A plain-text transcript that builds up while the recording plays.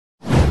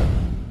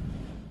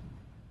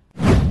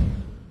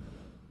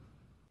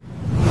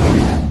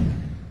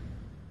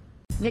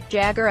Mick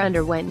Jagger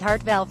underwent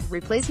heart valve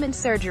replacement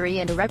surgery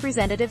and a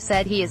representative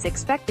said he is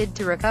expected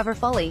to recover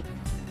fully.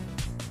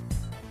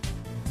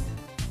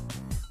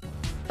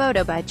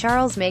 Photo by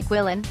Charles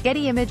McQuillan,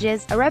 Getty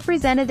Images. A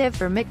representative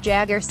for Mick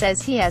Jagger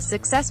says he has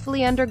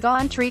successfully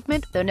undergone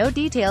treatment, though no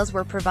details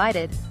were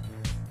provided.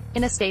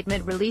 In a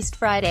statement released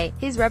Friday,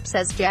 his rep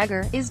says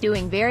Jagger is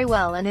doing very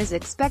well and is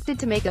expected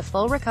to make a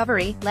full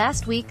recovery.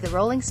 Last week the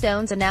Rolling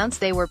Stones announced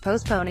they were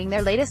postponing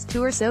their latest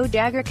tour so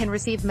Jagger can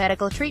receive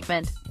medical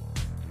treatment.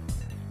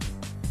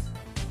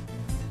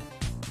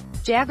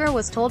 Jagger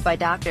was told by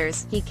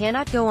doctors he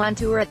cannot go on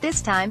tour at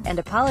this time, and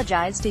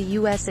apologized to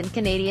US and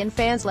Canadian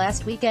fans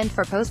last weekend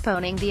for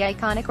postponing the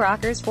iconic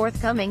rocker's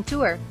forthcoming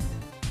tour.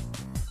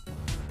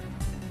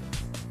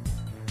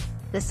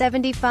 The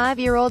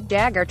 75-year-old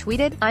Jagger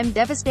tweeted, "I'm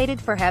devastated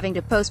for having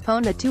to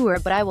postpone the tour,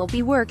 but I will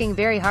be working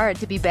very hard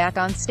to be back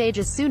on stage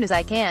as soon as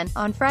I can."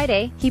 On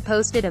Friday, he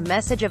posted a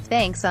message of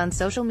thanks on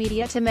social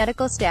media to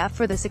medical staff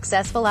for the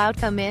successful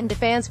outcome and to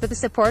fans for the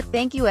support.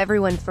 "Thank you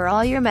everyone for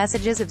all your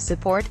messages of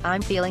support.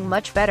 I'm feeling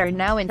much better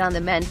now and on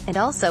the mend, and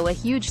also a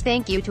huge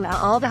thank you to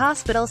all the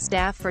hospital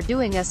staff for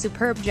doing a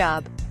superb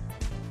job."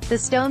 The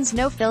Stones'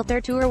 No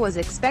Filter tour was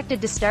expected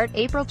to start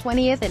April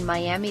 20th in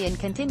Miami and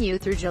continue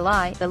through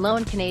July. The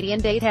lone Canadian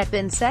date had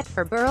been set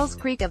for Burrells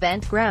Creek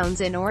Event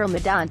Grounds in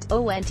Oromodant,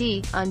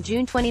 ONT, on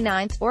June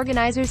 29.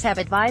 Organizers have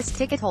advised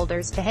ticket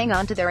holders to hang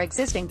on to their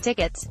existing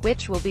tickets,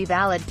 which will be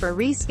valid for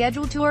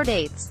rescheduled tour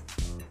dates.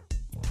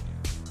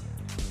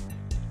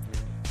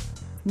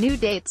 New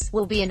dates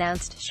will be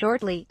announced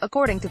shortly,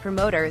 according to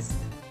promoters.